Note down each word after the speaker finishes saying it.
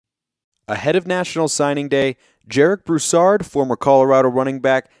Ahead of National Signing Day, Jarek Broussard, former Colorado running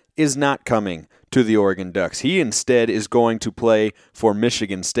back, is not coming to the Oregon Ducks. He instead is going to play for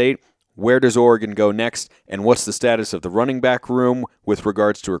Michigan State. Where does Oregon go next, and what's the status of the running back room with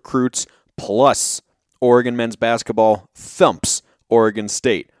regards to recruits? Plus, Oregon men's basketball thumps Oregon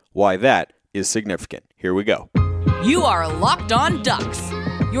State. Why that is significant. Here we go. You are Locked On Ducks,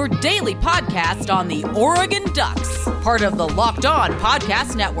 your daily podcast on the Oregon Ducks, part of the Locked On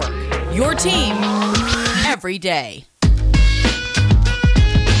Podcast Network, your team every day.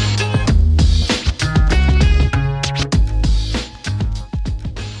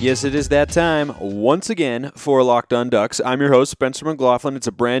 Yes, it is that time once again for Locked On Ducks. I'm your host, Spencer McLaughlin. It's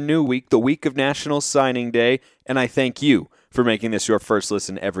a brand new week, the week of National Signing Day, and I thank you for making this your first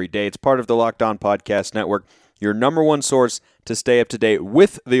listen every day. It's part of the Locked On Podcast Network, your number one source to stay up to date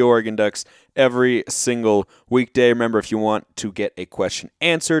with the Oregon Ducks every single weekday. Remember, if you want to get a question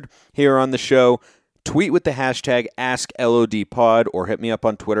answered here on the show, tweet with the hashtag AskLODPod or hit me up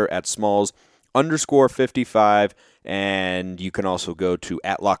on Twitter at Smalls_55. And you can also go to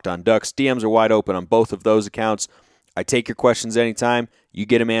 @LockedOnDucks. DMs are wide open on both of those accounts. I take your questions anytime. You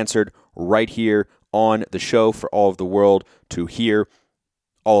get them answered right here on the show for all of the world to hear.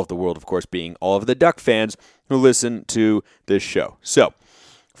 All of the world, of course, being all of the Duck fans who listen to this show. So,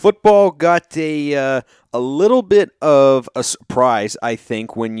 football got a little bit of a surprise, I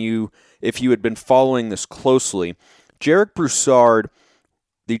think, if you had been following this closely. Jarek Broussard,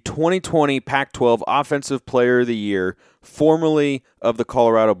 the 2020 Pac-12 Offensive Player of the Year, formerly of the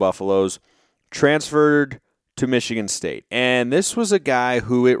Colorado Buffaloes, transferred to Michigan State. And this was a guy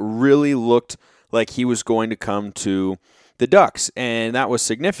who it really looked like he was going to come to the Ducks. And that was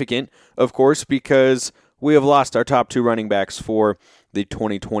significant, of course, because we have lost our top two running backs for the from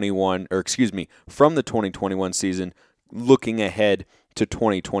the 2021 season, looking ahead to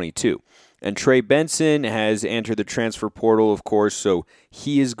 2022. And Trey Benson has entered the transfer portal, of course, so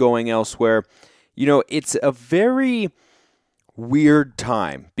he is going elsewhere. You know, it's a very weird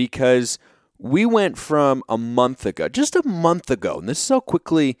time because we went from just a month ago, and this is how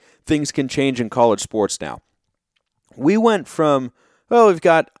quickly things can change in college sports now. We went from, we've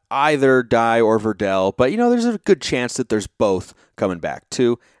got either Dye or Verdell, but, there's a good chance that there's both coming back,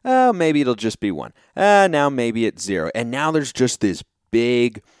 to, maybe it'll just be one. Now maybe it's zero. And now there's just this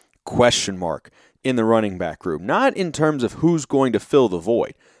big question mark in the running back room, not in terms of who's going to fill the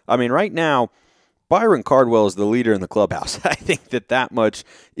void. I mean, right now, Byron Cardwell is the leader in the clubhouse. I think that much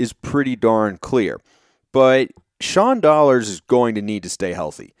is pretty darn clear. But Sean Dollars is going to need to stay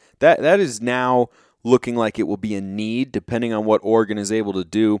healthy. That is now looking like it will be a need, depending on what Oregon is able to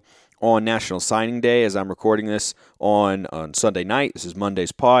do on National Signing Day, as I'm recording this on Sunday night. This is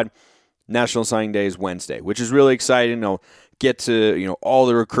Monday's pod. National Signing Day is Wednesday, which is really exciting. I'll get to all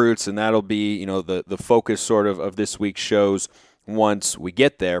the recruits, and that'll be the focus sort of this week's shows once we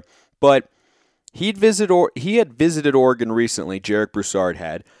get there. But he had visited Oregon recently. Jarek Broussard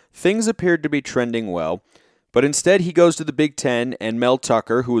had. Things appeared to be trending well, but instead he goes to the Big Ten, and Mel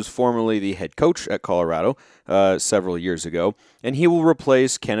Tucker, who was formerly the head coach at Colorado several years ago, and he will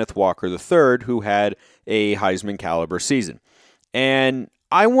replace Kenneth Walker III, who had a Heisman caliber season. And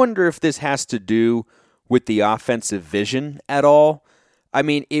I wonder if this has to do with the offensive vision at all. I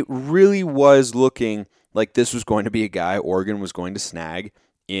mean, it really was looking like this was going to be a guy Oregon was going to snag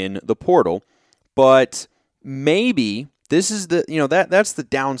in the portal, but maybe this is that's the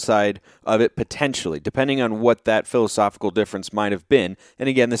downside of it potentially, depending on what that philosophical difference might have been. And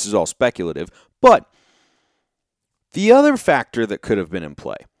again, this is all speculative, but the other factor that could have been in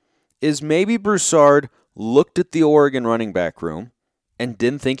play is maybe Broussard looked at the Oregon running back room and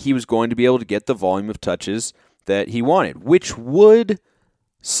didn't think he was going to be able to get the volume of touches that he wanted, which would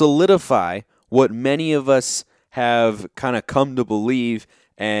solidify what many of us have kind of come to believe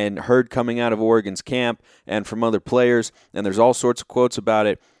and heard coming out of Oregon's camp and from other players, and there's all sorts of quotes about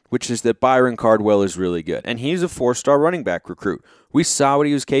it, which is that Byron Cardwell is really good. And he's a 4-star running back recruit. We saw what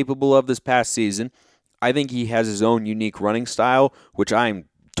he was capable of this past season. I think he has his own unique running style, which I'm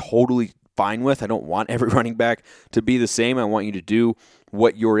totally fine with. I don't want every running back to be the same. I want you to do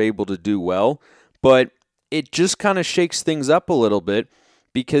what you're able to do well. But it just kind of shakes things up a little bit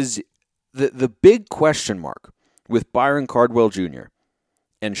because the big question mark with Byron Cardwell Jr.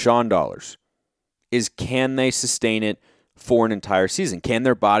 and Sean Dollars is, can they sustain it for an entire season? Can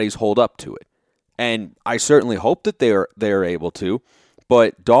their bodies hold up to it? And I certainly hope that they are able to.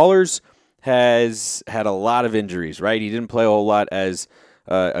 But Dollars has had a lot of injuries, right? He didn't play a whole lot as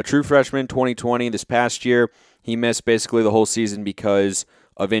a true freshman 2020. This past year, he missed basically the whole season because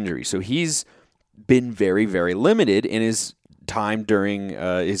of injury. So he's been very, very limited in his time during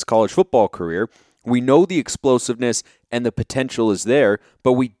his college football career. We know the explosiveness and the potential is there,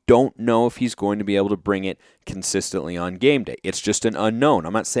 but we don't know if he's going to be able to bring it consistently on game day. It's just an unknown.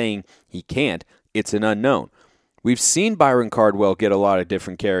 I'm not saying he can't. It's an unknown. We've seen Byron Cardwell get a lot of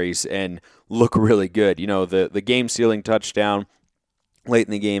different carries and look really good. You know, the game-sealing touchdown late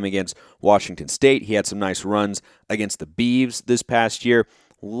in the game against Washington State. He had some nice runs against the Beavs this past year.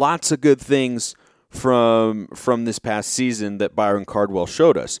 Lots of good things from this past season that Byron Cardwell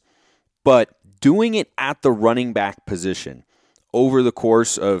showed us. But doing it at the running back position over the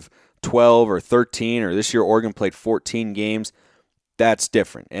course of 12 or 13, or this year Oregon played 14 games, that's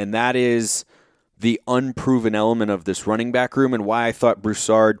different. And that is the unproven element of this running back room and why I thought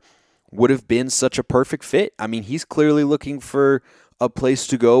Broussard would have been such a perfect fit. I mean, he's clearly looking for a place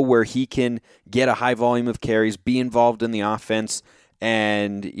to go where he can get a high volume of carries, be involved in the offense,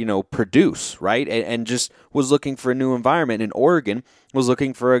 and, you know, produce, right? And just was looking for a new environment. And Oregon was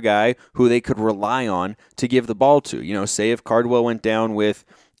looking for a guy who they could rely on to give the ball to. You know, say if Cardwell went down with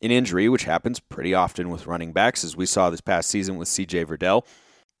an injury, which happens pretty often with running backs, as we saw this past season with C.J. Verdell,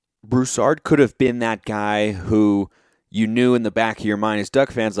 Broussard could have been that guy who you knew in the back of your mind as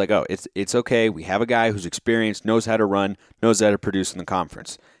Duck fans, like, oh, it's okay. We have a guy who's experienced, knows how to run, knows how to produce in the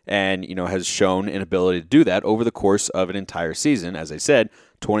conference, and, you know, has shown an ability to do that over the course of an entire season. As I said,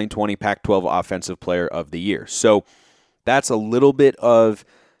 2020 Pac-12 Offensive Player of the Year. So that's a little bit of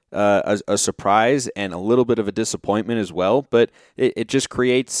a surprise and a little bit of a disappointment as well, but it just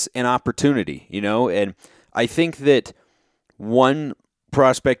creates an opportunity, you know, and I think that one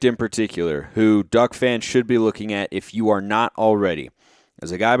prospect in particular who Duck fans should be looking at if you are not already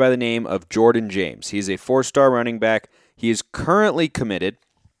is a guy by the name of Jordan James. He's a 4-star running back. He is currently committed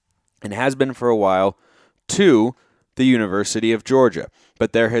and has been for a while to the University of Georgia.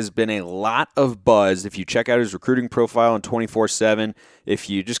 But there has been a lot of buzz. If you check out his recruiting profile on 24/7, if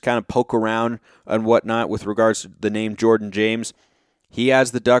you just kind of poke around and whatnot with regards to the name Jordan James, he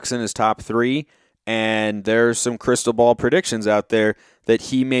has the Ducks in his top 3, and there's some crystal ball predictions out there that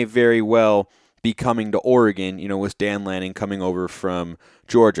he may very well be coming to Oregon, you know, with Dan Lanning coming over from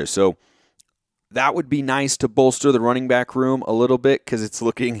Georgia. So that would be nice to bolster the running back room a little bit because it's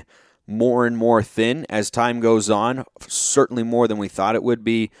looking more and more thin as time goes on, certainly more than we thought it would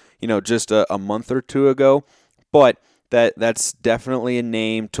be, you know, just a month or two ago. But that's definitely a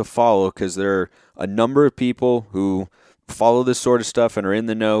name to follow because there are a number of people who follow this sort of stuff and are in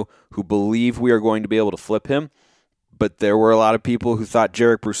the know who believe we are going to be able to flip him. But there were a lot of people who thought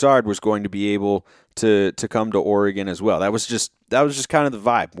Jarek Broussard was going to be able to come to Oregon as well. That was just kind of the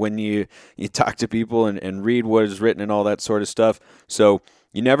vibe when you talk to people and read what is written and all that sort of stuff. So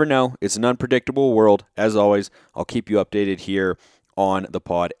you never know. It's an unpredictable world. As always, I'll keep you updated here on the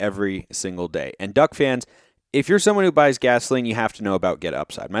pod every single day. And Duck fans, if you're someone who buys gasoline, you have to know about Get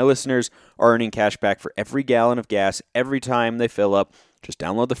Upside. My listeners are earning cash back for every gallon of gas every time they fill up. Just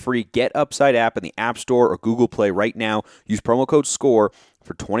download the free Get Upside app in the App Store or Google Play right now. Use promo code SCORE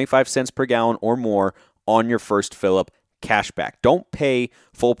for 25 cents per gallon or more on your first fill-up. Cash back. Don't pay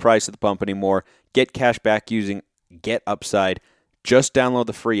full price at the pump anymore. Get cash back using Get Upside. Just download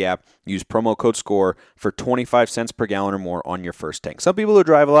the free app. Use promo code SCORE for 25 cents per gallon or more on your first tank. Some people who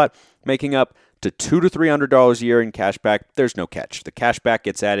drive a lot making up to $200 to $300 a year in cash back. There's no catch. The cash back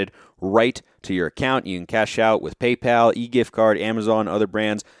gets added right to your account. You can cash out with PayPal, e-gift card, Amazon, other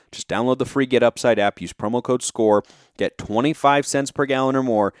brands. Just download the free Get Upside app. Use promo code SCORE. Get 25 cents per gallon or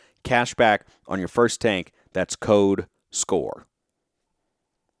more cash back on your first tank. That's code SCORE.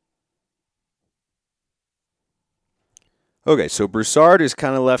 Okay, so Broussard has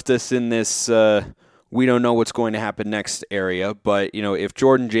kind of left us in this we don't know what's going to happen next area, but you know, if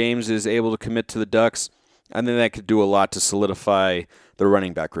Jordan James is able to commit to the Ducks, I think that could do a lot to solidify the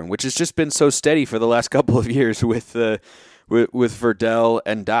running back room, which has just been so steady for the last couple of years with Verdell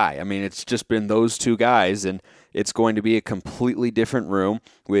and Dye. I mean, it's just been those two guys, and it's going to be a completely different room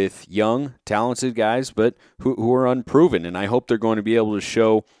with young, talented guys, but who are unproven, and I hope they're going to be able to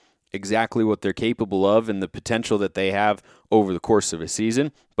show exactly what they're capable of and the potential that they have over the course of a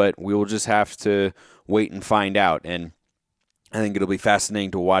season, but we will just have to wait and find out. And I think it'll be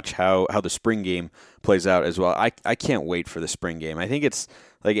fascinating to watch how the spring game plays out as well. I can't wait for the spring game. I think it's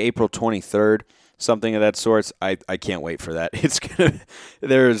like April 23rd, something of that sort. I can't wait for that. It's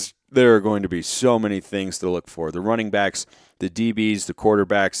there are going to be so many things to look for. The running backs, the DBs, the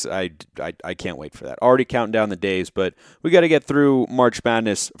quarterbacks, I can't wait for that. Already counting down the days, but we got to get through March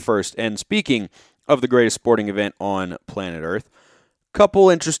Madness first. And speaking of the greatest sporting event on planet Earth, couple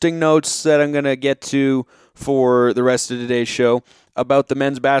interesting notes that I'm going to get to for the rest of today's show. about the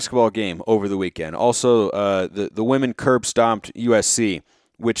men's basketball game over the weekend. Also, the women curb stomped USC,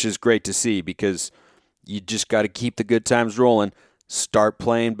 which is great to see because you just got to keep the good times rolling. Start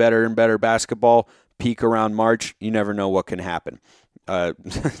playing better and better basketball. Peak around March. You never know what can happen.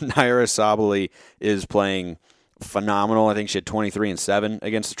 Naira Sabali is playing phenomenal. I think she had 23 and 7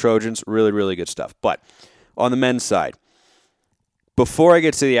 against the Trojans. Really, really good stuff. But on the men's side, before I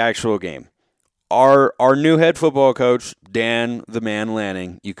get to the actual game, our new head football coach, Dan the Man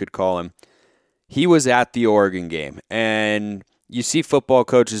Lanning, you could call him, he was at the Oregon game. And you see football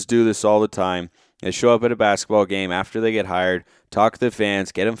coaches do this all the time. They show up at a basketball game after they get hired, talk to the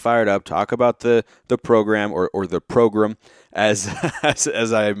fans, get them fired up, talk about the program or the program as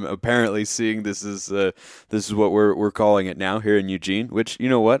I'm apparently seeing this is what we're calling it now here in Eugene, which, you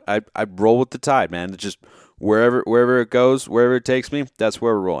know what, I roll with the tide, man. It's just wherever it goes, wherever it takes me, that's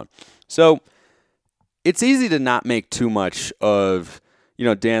where we're rolling. So it's easy to not make too much of,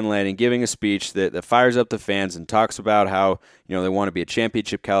 Dan Lanning giving a speech that fires up the fans and talks about how, they want to be a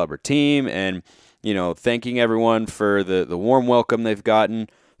championship caliber team and, thanking everyone for the warm welcome they've gotten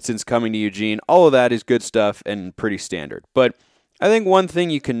since coming to Eugene. All of that is good stuff and pretty standard. But I think one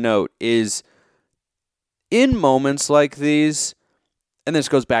thing you can note is in moments like these, and this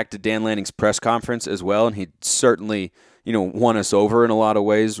goes back to Dan Lanning's press conference as well, and he certainly, won us over in a lot of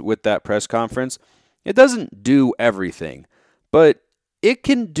ways with that press conference. It doesn't do everything, but it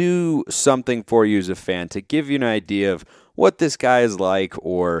can do something for you as a fan to give you an idea of what this guy is like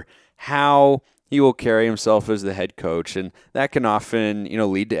or how he will carry himself as the head coach, and that can often,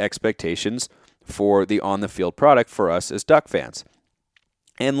 lead to expectations for the on-the-field product for us as Duck fans.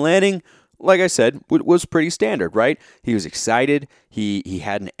 And Lanning, like I said, was pretty standard, right? He was excited. He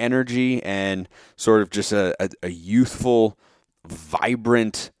had an energy and sort of just a youthful,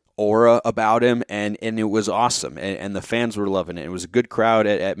 vibrant aura about him, and it was awesome, and the fans were loving it. It was a good crowd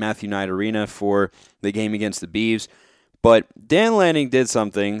at Matthew Knight Arena for the game against the Beavs, but Dan Lanning did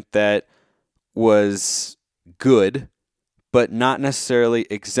something that was good, but not necessarily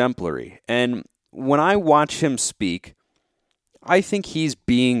exemplary. And when I watch him speak, I think he's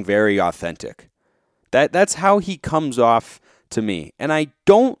being very authentic. That's how he comes off to me. And I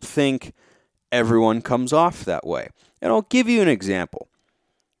don't think everyone comes off that way. And I'll give you an example.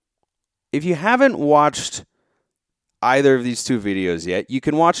 If you haven't watched either of these two videos yet, you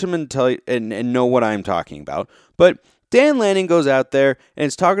can watch them and know what I'm talking about. But Dan Lanning goes out there and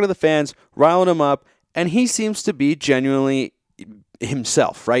is talking to the fans, riling them up, and he seems to be genuinely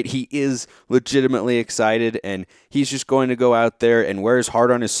himself, right? He is legitimately excited, and he's just going to go out there and wear his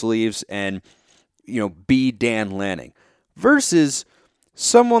heart on his sleeves and, be Dan Lanning. Versus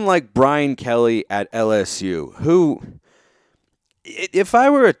someone like Brian Kelly at LSU, who, if I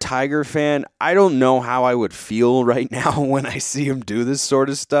were a Tiger fan, I don't know how I would feel right now when I see him do this sort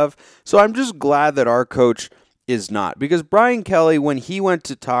of stuff. So I'm just glad that our coach is not. Because Brian Kelly, when he went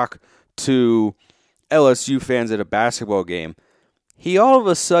to talk to LSU fans at a basketball game, he all of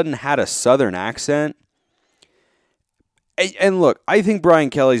a sudden had a Southern accent. And look, I think Brian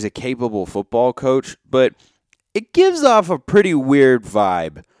Kelly's a capable football coach, but it gives off a pretty weird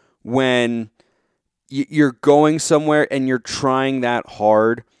vibe when you're going somewhere and you're trying that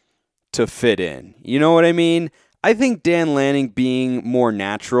hard to fit in. You know what I mean? I think Dan Lanning being more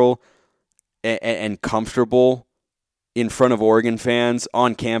natural and comfortable in front of Oregon fans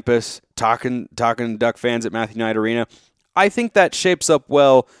on campus, talking Duck fans at Matthew Knight Arena, I think that shapes up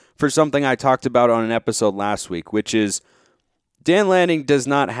well for something I talked about on an episode last week, which is Dan Lanning does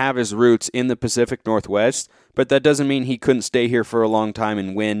not have his roots in the Pacific Northwest, but that doesn't mean he couldn't stay here for a long time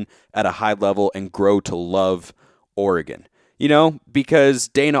and win at a high level and grow to love Oregon. Because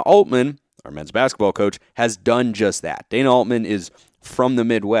Dana Altman, our men's basketball coach, has done just that. Dana Altman is from the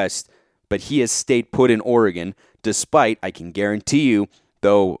Midwest, but he has stayed put in Oregon, despite, I can guarantee you,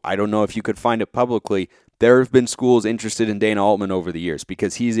 though I don't know if you could find it publicly, there have been schools interested in Dana Altman over the years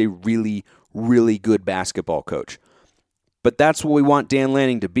because he's a really, really good basketball coach. But that's what we want Dan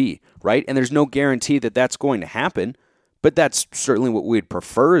Lanning to be, right? And there's no guarantee that that's going to happen, but that's certainly what we'd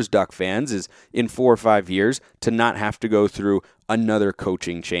prefer as Duck fans is in 4 or 5 years to not have to go through another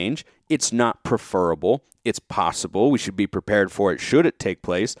coaching change. It's not preferable. It's possible. We should be prepared for it should it take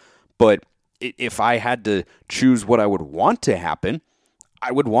place. But if I had to choose what I would want to happen,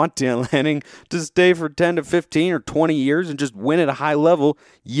 I would want Dan Lanning to stay for 10 to 15 or 20 years and just win at a high level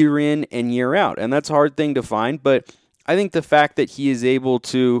year in and year out. And that's a hard thing to find, but I think the fact that he is able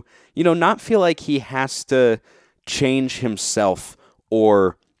to, not feel like he has to change himself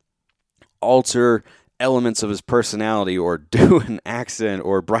or alter elements of his personality or do an accent,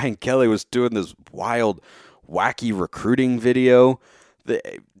 or Brian Kelly was doing this wild wacky recruiting video.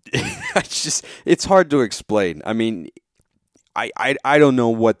 It's hard to explain. I mean, I don't know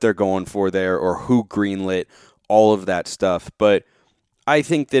what they're going for there or who greenlit all of that stuff, but I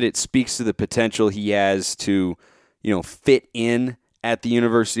think that it speaks to the potential he has to, fit in at the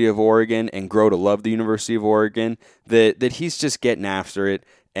University of Oregon and grow to love the University of Oregon, that he's just getting after it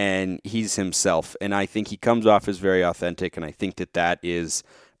and he's himself. And I think he comes off as very authentic, and I think that is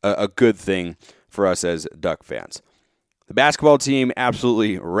a good thing for us as Duck fans. The basketball team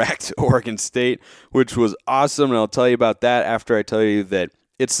absolutely wrecked Oregon State, which was awesome, and I'll tell you about that after I tell you that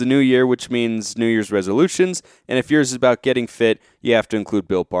it's the new year, which means New Year's resolutions, and if yours is about getting fit, you have to include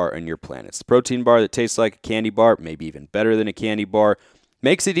Built Bar in your plan. It's the protein bar that tastes like a candy bar, maybe even better than a candy bar.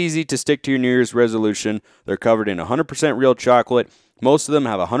 Makes it easy to stick to your New Year's resolution. They're covered in 100% real chocolate. Most of them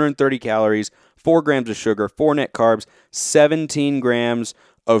have 130 calories, 4 grams of sugar, 4 net carbs, 17 grams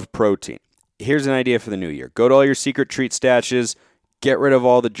of protein. Here's an idea for the new year. Go to all your secret treat stashes, get rid of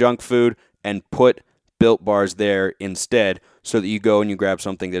all the junk food, and put Built Bars there instead so that you go and you grab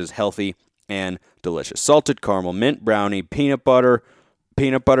something that is healthy and delicious. Salted caramel, mint brownie, peanut butter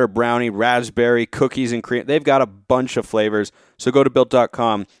brownie, raspberry, cookies and cream. They've got a bunch of flavors, so go to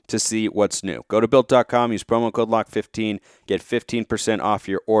Built.com to see what's new. Go to Built.com, use promo code LOCK15, get 15% off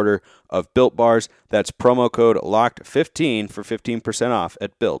your order of Built Bars. That's promo code LOCKed15 for 15% off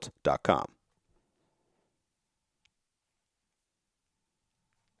at Built.com.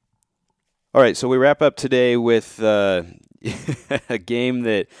 All right, so we wrap up today with a game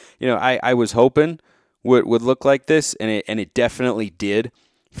that I was hoping would look like this, and it definitely did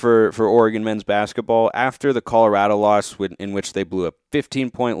for Oregon men's basketball. After the Colorado loss, in which they blew a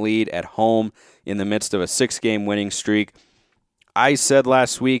 15-point lead at home in the midst of a 6-game winning streak, I said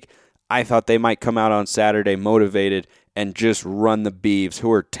last week I thought they might come out on Saturday motivated and just run the Beavs, who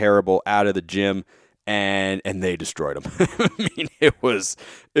are terrible, out of the gym. And they destroyed them. I mean, it was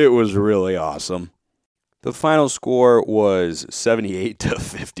really awesome. The final score was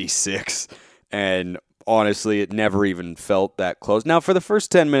 78-56, and honestly, it never even felt that close. Now, for the first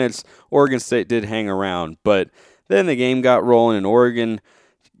 10 minutes, Oregon State did hang around, but then the game got rolling, and Oregon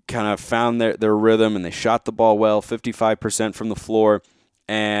kind of found their rhythm, and they shot the ball well, 55% from the floor.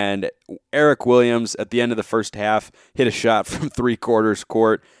 And Eric Williams, at the end of the first half, hit a shot from three-quarters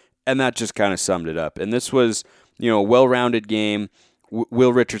court, and that just kind of summed it up. And this was, a well-rounded game.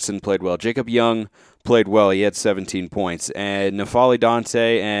 Will Richardson played well. Jacob Young played well. He had 17 points. And N'Faly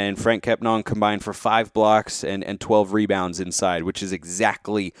Dante and Frank Kepnang combined for 5 blocks and 12 rebounds inside, which is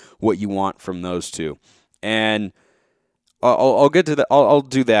exactly what you want from those two. And I'll get to that. I'll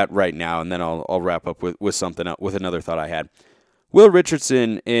do that right now, and then I'll wrap up with something else, with another thought I had. Will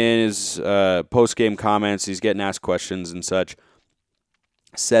Richardson, in his post-game comments, he's getting asked questions and such,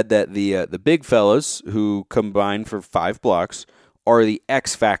 said that the big fellas who combined for 5 blocks are the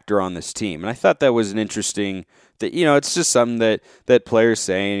X factor on this team. And I thought that was an interesting, that it's just something that players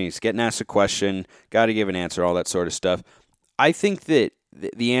say, and he's getting asked a question, got to give an answer, all that sort of stuff. I think that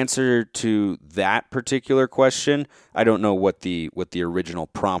the answer to that particular question, I don't know what the original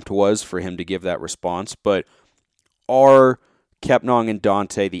prompt was for him to give that response, but are Kepnang and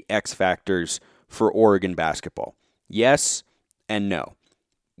Dante the X factors for Oregon basketball? Yes and no.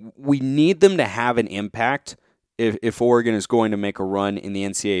 We need them to have an impact if Oregon is going to make a run in the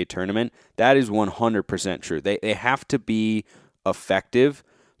NCAA tournament. That is 100% true. They have to be effective,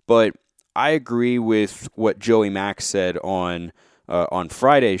 but I agree with what Joey Mack said on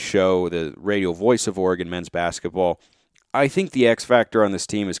Friday's show, the radio voice of Oregon men's basketball. I think the X factor on this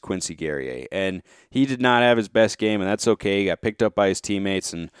team is Quincy Guerrier, and he did not have his best game, and that's okay. He got picked up by his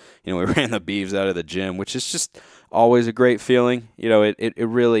teammates, and we ran the Beavs out of the gym, which is just always a great feeling. It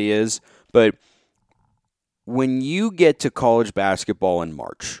really is. But when you get to college basketball in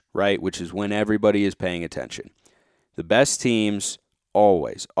March, right, which is when everybody is paying attention, the best teams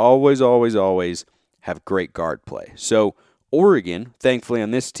always have great guard play. So Oregon, thankfully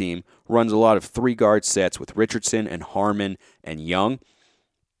on this team, runs a lot of 3-guard sets with Richardson and Harmon and Young.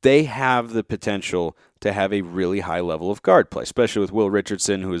 They have the potential to have a really high level of guard play, especially with Will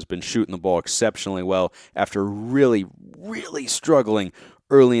Richardson, who has been shooting the ball exceptionally well after really, really struggling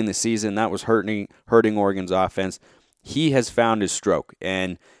early in the season. That was hurting Oregon's offense. He has found his stroke,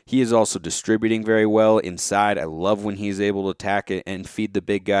 and he is also distributing very well inside. I love when he's able to attack it and feed the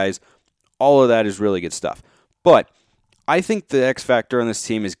big guys. All of that is really good stuff. But I think the X factor on this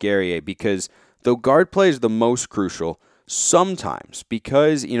team is Guerrier, because though guard play is the most crucial, sometimes,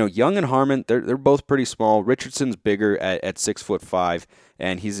 because Young and Harmon, they're both pretty small. Richardson's bigger at 6'5",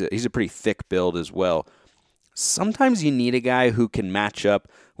 and he's a pretty thick build as well. sometimes you need a guy who can match up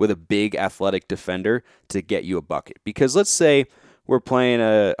with a big athletic defender to get you a bucket. Because let's say we're playing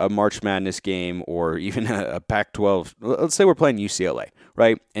a March Madness game or even a Pac-12. Let's say we're playing UCLA,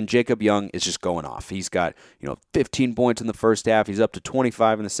 right? And Jacob Young is just going off. He's got 15 points in the first half. He's up to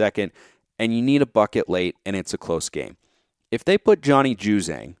 25 in the second. And you need a bucket late, and it's a close game. If they put Johnny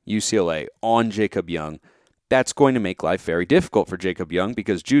Juzang, UCLA, on Jacob Young, that's going to make life very difficult for Jacob Young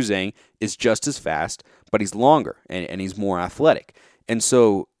because Juzang is just as fast, but he's longer and he's more athletic. And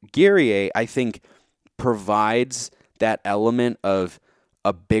so Guerrier, I think, provides that element of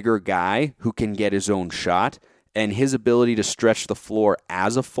a bigger guy who can get his own shot, and his ability to stretch the floor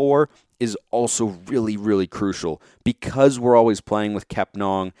as a 4 is also really, really crucial because we're always playing with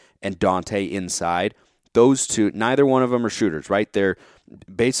Kepnong and Dante inside. Those two, neither one of them are shooters, right? They're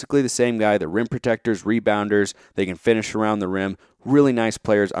basically the same guy. They're rim protectors, rebounders. They can finish around the rim. Really nice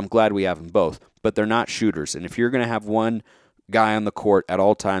players. I'm glad we have them both, but they're not shooters. And if you're going to have one guy on the court at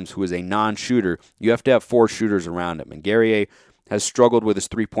all times who is a non-shooter, you have to have 4 shooters around him. And Guerrier has struggled with his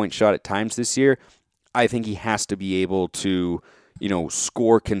three-point shot at times this year. I think he has to be able to,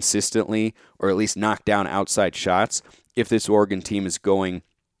 score consistently or at least knock down outside shots if this Oregon team is going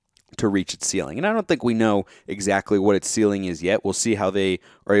to reach its ceiling. And I don't think we know exactly what its ceiling is yet. We'll see how they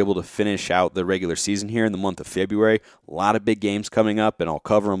are able to finish out the regular season here in the month of February. A lot of big games coming up, and I'll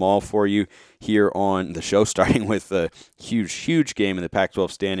cover them all for you here on the show, starting with a huge, huge game in the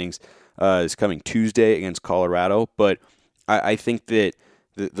Pac-12 standings is coming Tuesday against Colorado. But I think that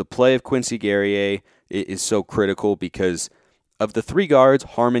the play of Quincy Guerrier is so critical because of the 3 guards,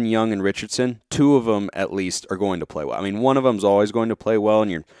 Harmon, Young, and Richardson, 2 of them at least are going to play well. I mean, one of them is always going to play well,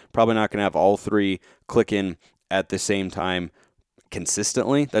 and you're probably not going to have all 3 click in at the same time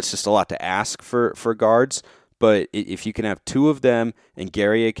consistently. That's just a lot to ask for guards. But if you can have 2 of them and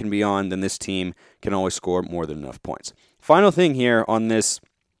Guerrier can be on, then this team can always score more than enough points. Final thing here on this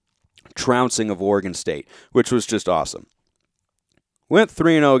trouncing of Oregon State, which was just awesome. Went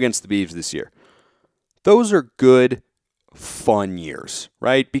 3-0 against the Beavs this year. Those are good, fun years,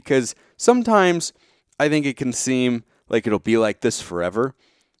 right? Because sometimes I think it can seem like it'll be like this forever,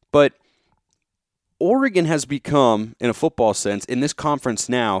 but Oregon has become, in a football sense, in this conference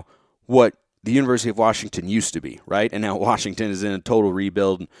now, what the University of Washington used to be, right? And now Washington is in a total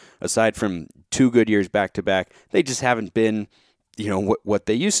rebuild. Aside from 2 good years back-to-back, they just haven't been, what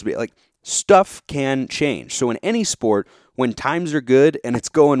they used to be. Like, stuff can change. So in any sport, when times are good and it's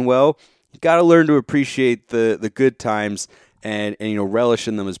going well, you got to learn to appreciate the good times and relish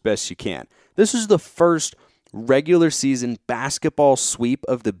in them as best you can. This is the first regular season basketball sweep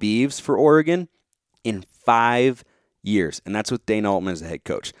of the Beavs for Oregon in 5 years, and that's with Dane Altman as the head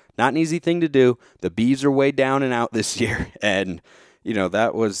coach. Not an easy thing to do. The Beavs are way down and out this year, and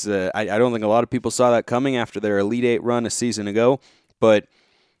that was I don't think a lot of people saw that coming after their Elite Eight run a season ago, but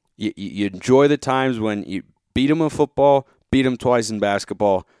you enjoy the times when you beat them in football, beat them twice in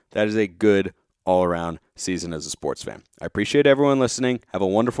basketball. That is a good all-around season as a sports fan. I appreciate everyone listening. Have a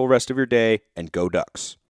wonderful rest of your day, and go Ducks.